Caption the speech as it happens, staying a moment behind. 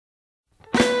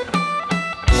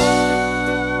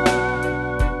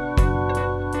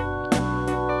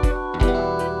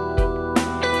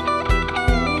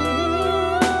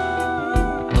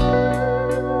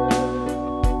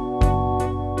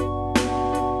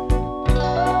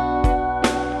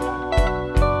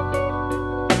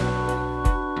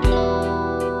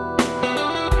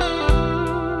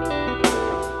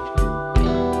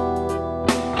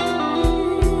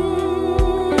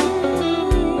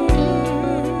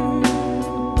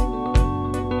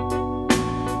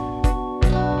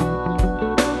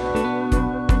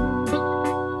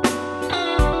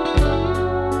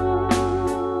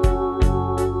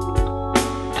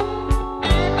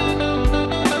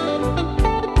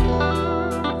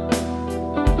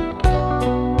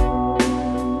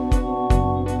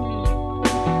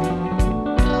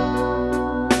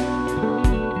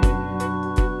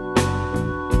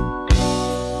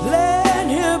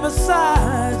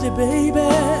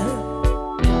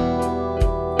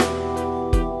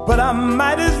but I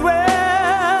might as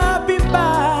well be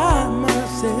by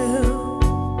myself.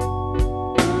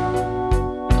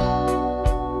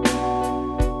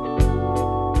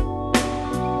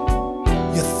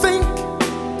 You think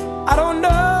I don't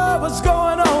know what's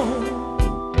going on,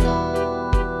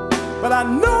 but I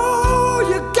know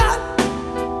you got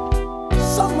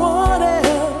someone else.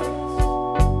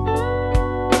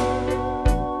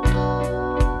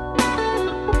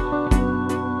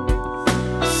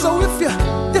 So if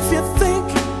you think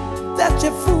that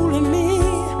you're fooling me,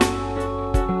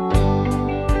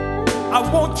 I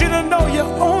want you to know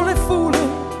you're only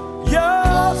fooling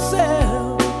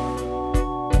yourself.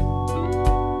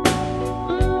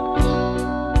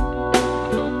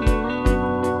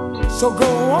 So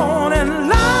go on and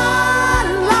lie.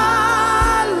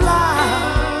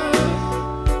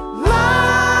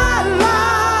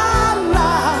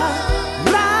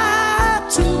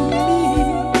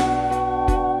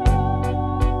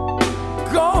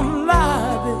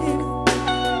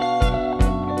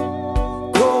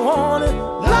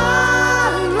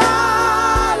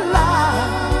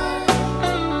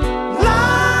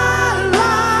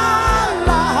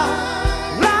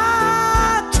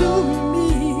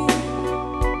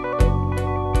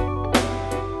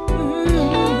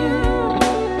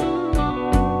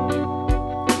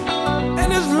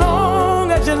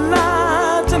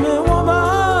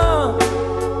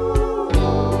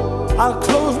 I'll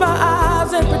close my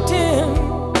eyes and pretend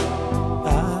I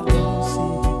don't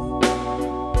see.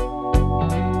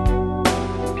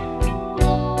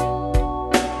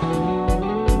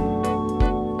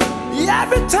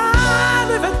 Every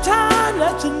time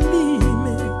that you leave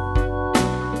me,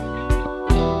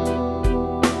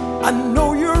 I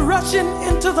know you're rushing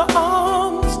into the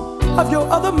arms of your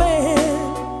other man.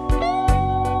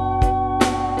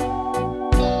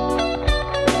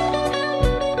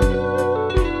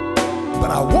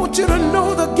 I want you to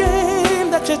know the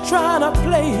game that you're trying to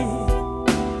play.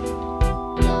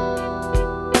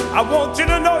 I want you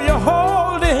to know you're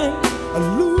holding a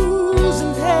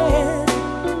losing hand.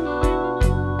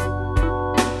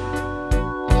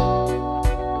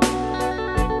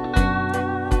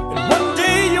 And one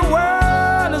day your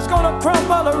world is gonna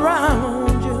crumble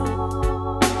around you.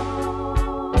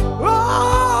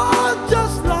 Oh,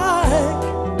 just like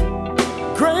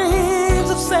grains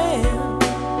of sand.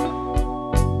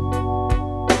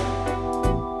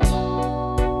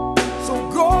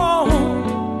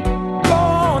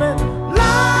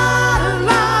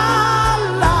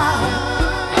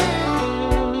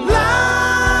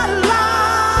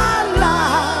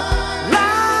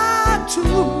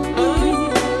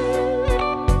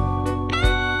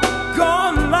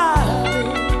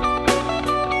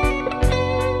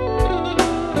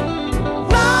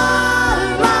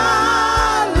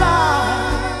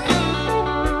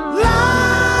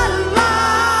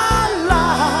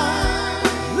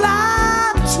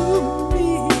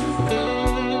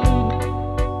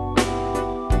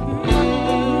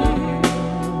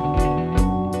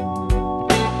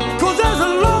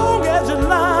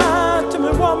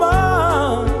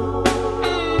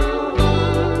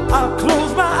 I'll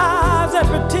close my eyes and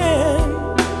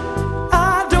pretend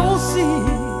I don't see.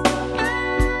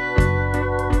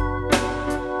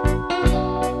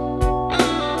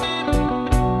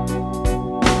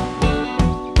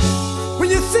 When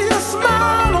you see a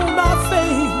smile on my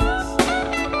face,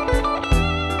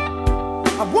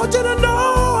 I want you to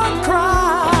know I'm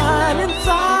crying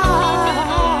inside.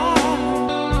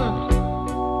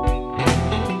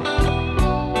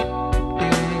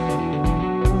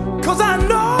 'Cause I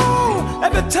know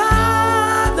every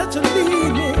time that you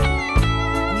leave me,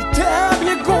 you tell me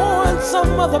you're going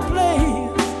some other place.